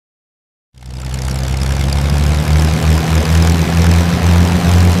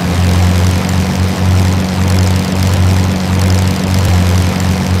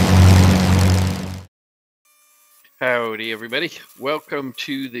Howdy everybody, welcome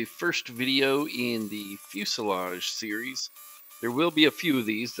to the first video in the fuselage series. There will be a few of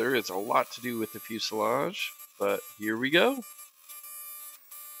these. There is a lot to do with the fuselage, but here we go.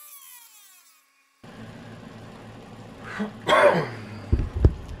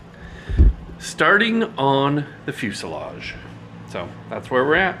 Starting on the fuselage. So that's where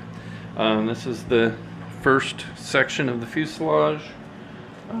we're at. This is the first section of the fuselage.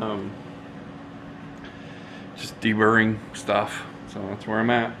 Just deburring stuff, so that's where I'm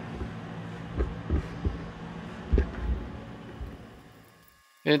at.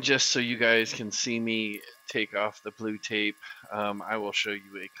 And just so you guys can see me take off the blue tape, I will show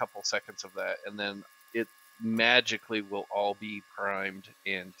you a couple seconds of that, and then it magically will all be primed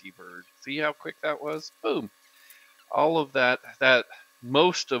and deburred. See how quick that was? Boom! All of that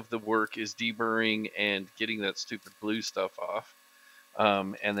most of the work is deburring and getting that stupid blue stuff off,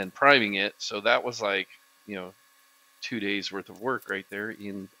 and then priming it. So that was like, 2 days worth of work right there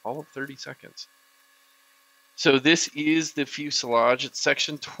in all of 30 seconds. So this is the fuselage. It's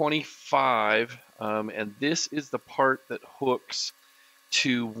section 25, and this is the part that hooks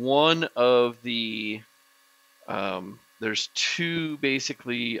to one of the, there's two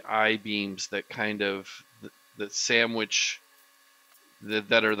basically I-beams that kind of, that sandwich,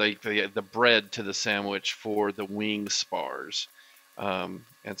 that are like the bread to the sandwich for the wing spars. And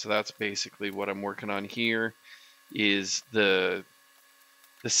so that's basically what I'm working on here. Is the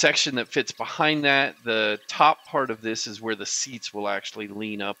section that fits behind that. The top part of this is where the seats will actually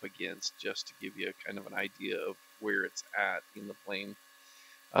lean up against, just to give you kind of an idea of where it's at in the plane.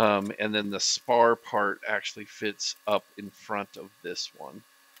 And then the spar part actually fits up in front of this one.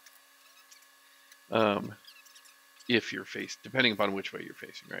 If you're depending upon which way you're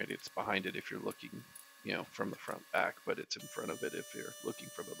facing, right? It's behind it if you're looking, from the front back, but it's in front of it if you're looking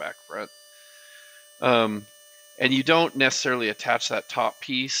from the back front. And you don't necessarily attach that top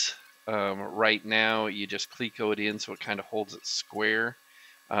piece right now. You just Cleco it in so it kind of holds it square.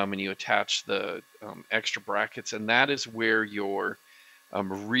 And you attach the extra brackets, and that is where your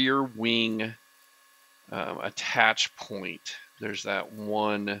rear wing attach point. There's that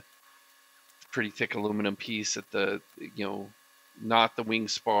one pretty thick aluminum piece at the, not the wing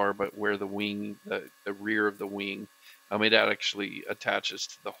spar, but where the wing, the rear of the wing, it actually attaches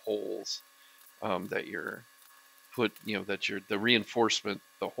to the holes that you're the reinforcement,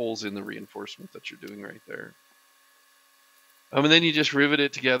 the holes in the reinforcement that you're doing right there. And then you just rivet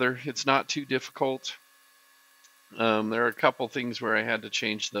it together. It's not too difficult. There are a couple things where I had to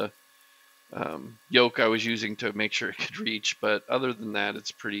change the yoke I was using to make sure it could reach, but other than that,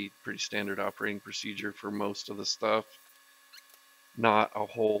 it's pretty standard operating procedure for most of the stuff. Not a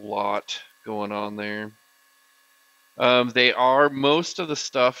whole lot going on there. Most of the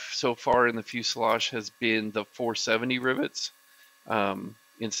stuff so far in the fuselage has been the 470 rivets.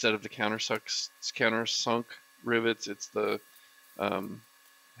 Instead of the countersunk rivets, it's the,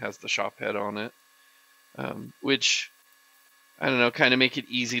 has the shop head on it. Which, I don't know, kind of make it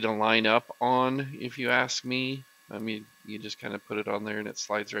easy to line up on, if you ask me. I mean, you just kind of put it on there and it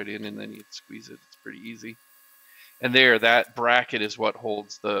slides right in, and then you squeeze it. It's pretty easy. And there, that bracket is what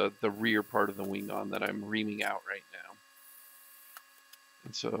holds the rear part of the wing on that I'm reaming out right now.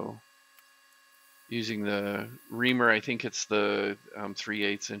 And so, using the reamer, I think it's the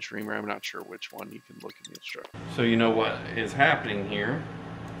 3/8 inch reamer. I'm not sure which one. You can look in the instructions. So you know what is happening here.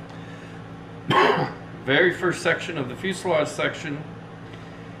 Very first section of the fuselage section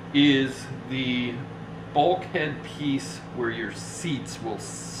is the bulkhead piece where your seats will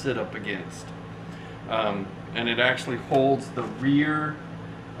sit up against. And it actually holds the rear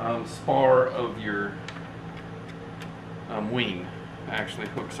spar of your wing. Actually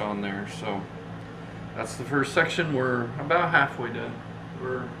hooks on there. So that's the first section. We're about halfway done.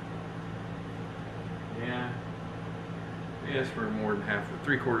 Yes, we're more than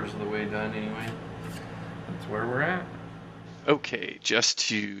halfway, 3/4 of the way done anyway. That's where we're at. Okay, just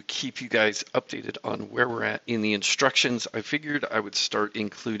to keep you guys updated on where we're at in the instructions, I figured I would start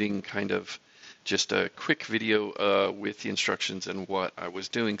including kind of just a quick video with the instructions and what I was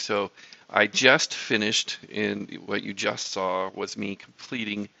doing. So I just finished, and what you just saw was me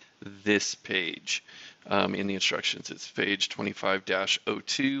completing this page in the instructions. It's page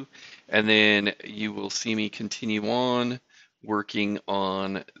 25-02, and then you will see me continue on working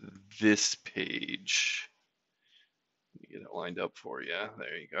on this page. Let me get it lined up for you.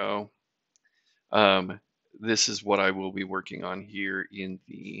 There you go. This is what I will be working on here in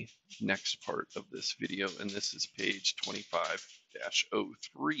the next part of this video, and this is page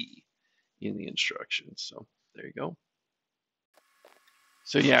 25-03 in the instructions. So there you go.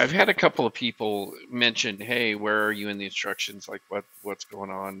 So yeah, I've had a couple of people mention, "Hey, where are you in the instructions? Like what's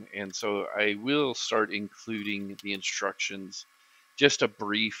going on?" And so I will start including the instructions, just a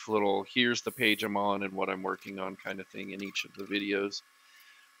brief little, here's the page I'm on and what I'm working on kind of thing in each of the videos.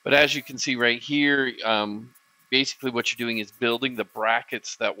 But as you can see right here, basically what you're doing is building the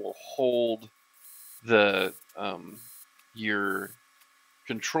brackets that will hold the your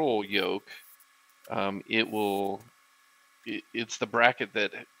control yoke. It's the bracket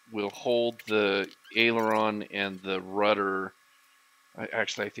that will hold the aileron and the rudder.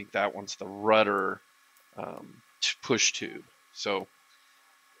 Actually, I think that one's the rudder push tube. So,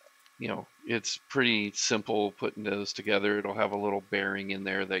 it's pretty simple putting those together. It'll have a little bearing in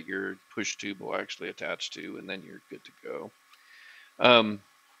there that your push tube will actually attach to, and then you're good to go.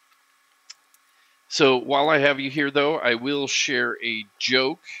 So while I have you here, though, I will share a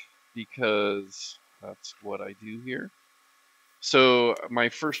joke because that's what I do here. So my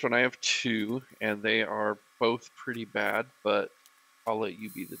first one, I have two, and they are both pretty bad, but I'll let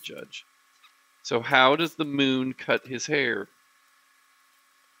you be the judge. So how does the moon cut his hair?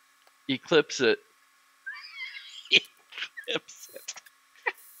 Eclipse it. Eclipse it.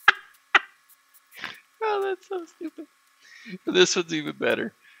 Oh, that's so stupid. This one's even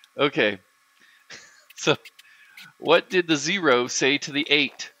better. Okay. So what did the 0 say to the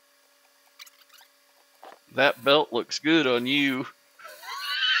 8? That belt looks good on you.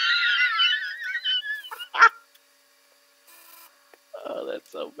 Oh,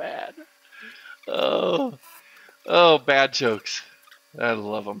 that's so bad. Oh, bad jokes. I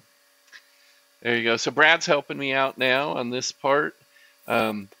love them. There you go. So Brad's helping me out now on this part.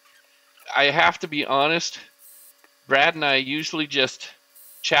 I have to be honest, Brad and I usually just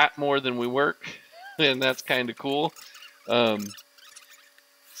chat more than we work, and that's kind of cool.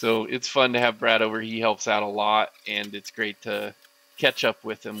 So it's fun to have Brad over. He helps out a lot, and it's great to catch up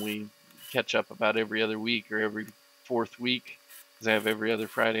with him. We catch up about every other week or every fourth week, because I have every other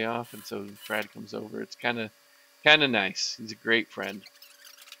Friday off, and so Brad comes over. It's kind of nice. He's a great friend.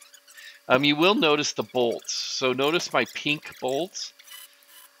 You will notice the bolts. So notice my pink bolts.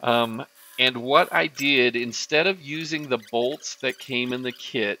 And what I did, instead of using the bolts that came in the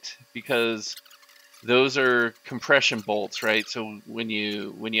kit, because those are compression bolts, right? So when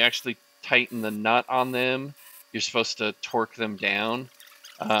you actually tighten the nut on them, you're supposed to torque them down.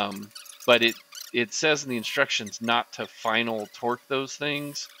 But it says in the instructions not to final torque those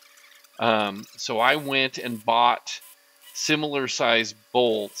things. So I went and bought similar size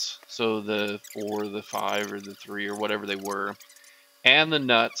bolts, so the 4, the 5, or the 3, or whatever they were, and the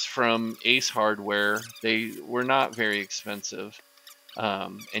nuts from Ace Hardware. They were not very expensive,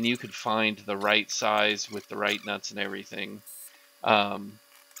 and you could find the right size with the right nuts and everything. And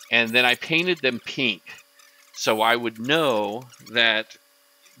then I painted them pink, so I would know that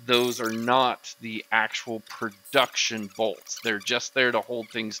those are not the actual production bolts. They're just there to hold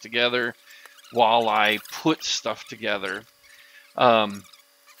things together while I put stuff together. And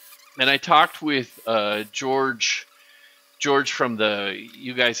I talked with George from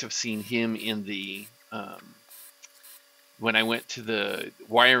you guys have seen him in the, when I went to the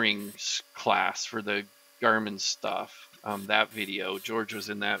wiring class for the Garmin stuff, that video. George was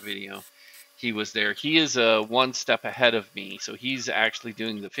in that video. He was there. He is one step ahead of me, so he's actually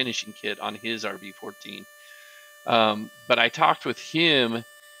doing the finishing kit on his RV-14. But I talked with him,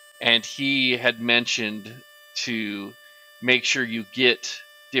 and he had mentioned to make sure you get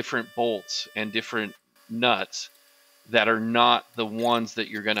different bolts and different nuts that are not the ones that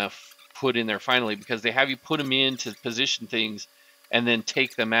you're going to put in there finally, because they have you put them in to position things and then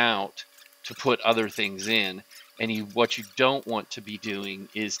take them out to put other things in. And what you don't want to be doing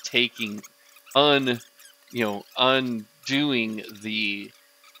is undoing the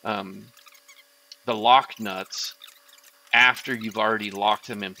lock nuts after you've already locked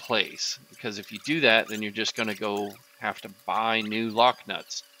them in place, because if you do that, then you're just going to go have to buy new lock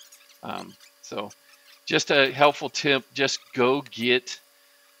nuts. So just a helpful tip, just go get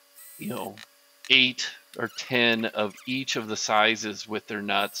 8 or 10 of each of the sizes with their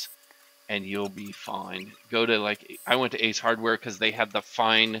nuts, and you'll be fine. Go to, I went to Ace Hardware because they had the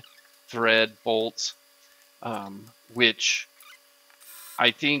fine thread bolts, which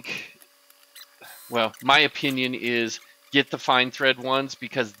I think, well, my opinion is get the fine thread ones,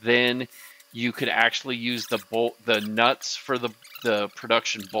 because then you could actually use the nuts for the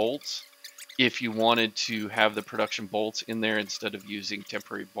production bolts if you wanted to have the production bolts in there instead of using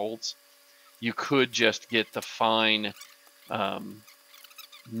temporary bolts. You could just get the fine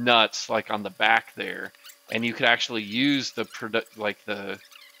nuts on the back there, and you could actually use the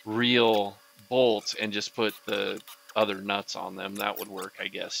real bolts and just put the other nuts on them, that would work, I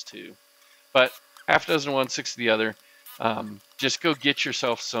guess, too. But half a dozen one, 6 of the other. Just go get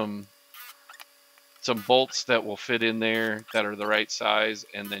yourself some bolts that will fit in there that are the right size,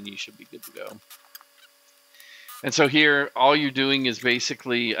 and then you should be good to go. And so here, all you're doing is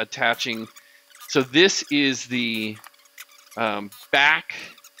basically attaching. So this is the back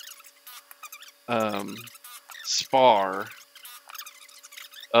spar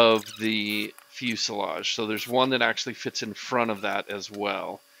of the fuselage. So there's one that actually fits in front of that as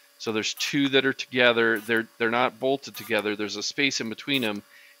well. So there's two that are together. They're not bolted together. There's a space in between them,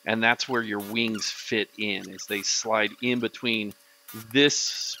 and that's where your wings fit in, is they slide in between this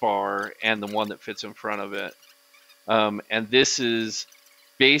spar and the one that fits in front of it. And this is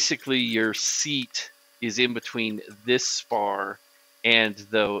basically your seat is in between this spar and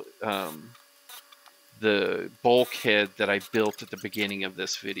the bulkhead that I built at the beginning of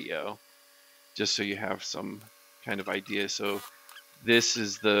this video, just so you have some kind of idea. So this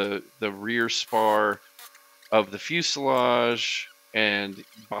is the rear spar of the fuselage, and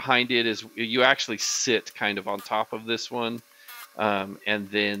behind it is, you actually sit kind of on top of this one, and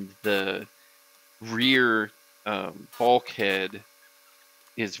then the rear bulkhead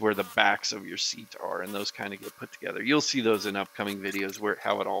is where the backs of your seat are, and those kind of get put together. You'll see those in upcoming videos where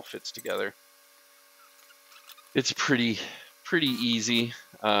how it all fits together. It's pretty easy,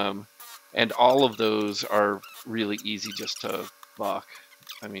 and all of those are really easy just to buck.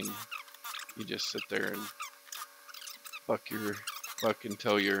 I mean, you just sit there and buck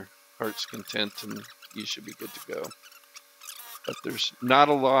until your heart's content, and you should be good to go. But there's not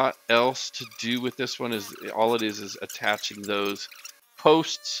a lot else to do with this one. All it is attaching those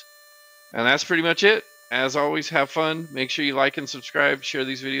posts, and that's pretty much it. As always, have fun. Make sure you like and subscribe. Share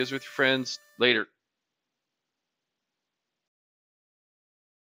these videos with your friends. Later.